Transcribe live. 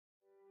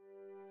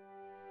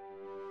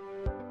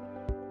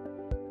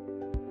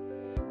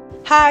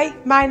Hi,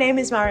 my name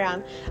is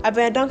Marianne. I've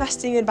been a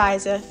Doncaster Young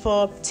Advisor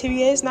for 2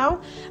 years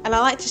now, and I'd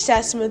like to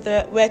share some of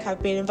the work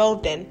I've been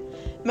involved in.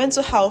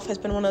 Mental health has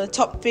been one of the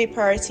top 3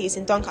 priorities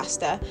in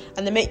Doncaster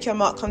and the Make Your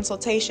Mark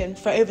consultation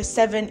for over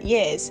 7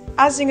 years.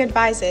 As young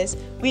advisors,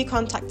 we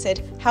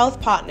contacted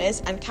health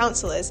partners and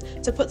counsellors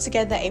to put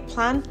together a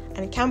plan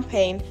and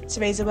campaign to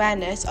raise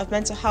awareness of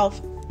mental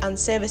health and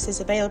services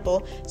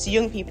available to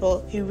young people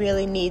who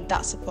really need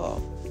that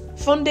support.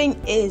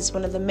 Funding is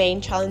one of the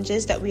main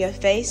challenges that we have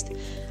faced.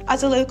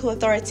 As a local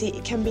authority,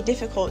 it can be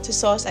difficult to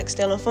source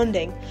external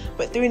funding,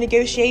 but through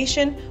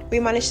negotiation, we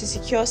managed to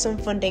secure some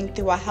funding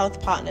through our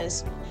health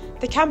partners.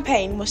 The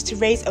campaign was to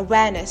raise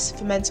awareness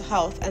for mental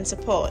health and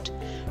support,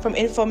 from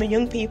informing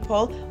young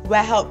people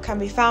where help can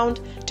be found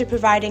to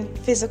providing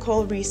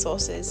physical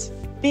resources.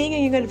 Being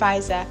a young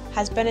advisor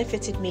has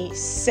benefited me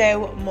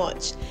so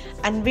much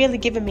and really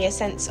given me a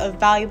sense of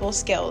valuable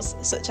skills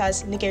such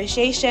as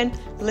negotiation,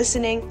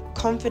 listening,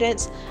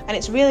 confidence, and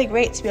it's really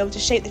great to be able to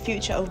shape the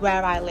future of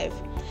where I live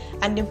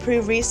and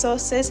improve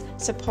resources,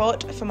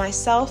 support for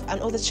myself and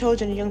other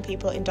children and young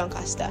people in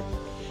Doncaster.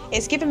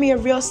 It's given me a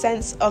real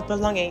sense of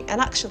belonging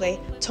and actually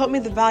taught me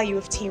the value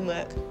of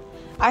teamwork.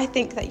 I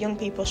think that young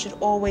people should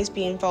always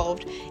be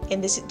involved in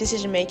this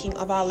decision making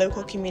of our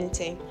local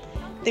community.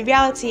 The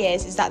reality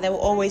is that there will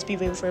always be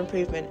room for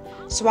improvement,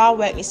 so our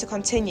work needs to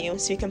continue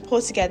so we can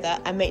pull together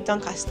and make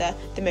Doncaster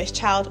the most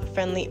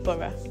child-friendly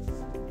borough.